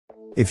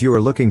If you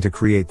are looking to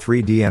create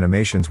 3D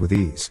animations with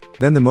ease,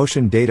 then the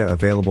motion data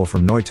available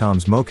from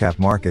Noitom's mocap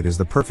market is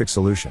the perfect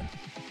solution.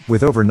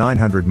 With over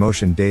 900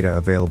 motion data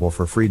available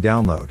for free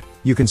download,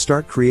 you can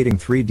start creating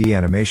 3D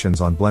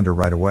animations on Blender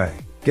right away.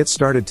 Get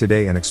started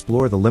today and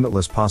explore the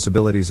limitless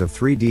possibilities of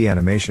 3D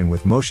animation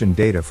with motion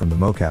data from the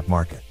mocap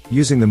market.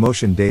 Using the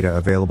motion data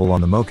available on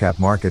the mocap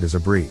market is a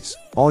breeze.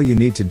 All you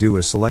need to do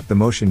is select the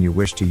motion you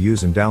wish to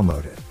use and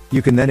download it.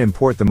 You can then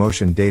import the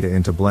motion data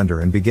into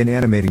Blender and begin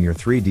animating your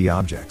 3D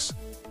objects.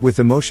 With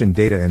the motion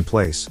data in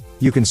place,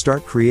 you can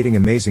start creating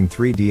amazing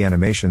 3D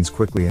animations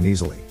quickly and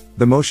easily.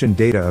 The motion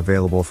data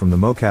available from the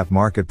mocap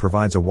market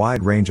provides a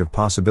wide range of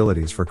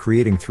possibilities for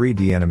creating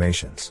 3D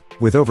animations.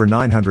 With over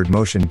 900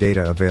 motion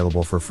data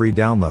available for free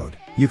download,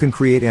 you can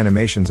create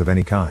animations of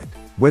any kind.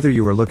 Whether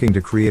you are looking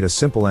to create a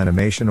simple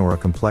animation or a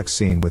complex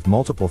scene with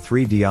multiple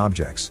 3D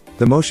objects,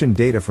 the motion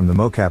data from the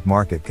mocap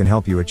market can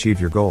help you achieve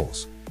your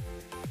goals.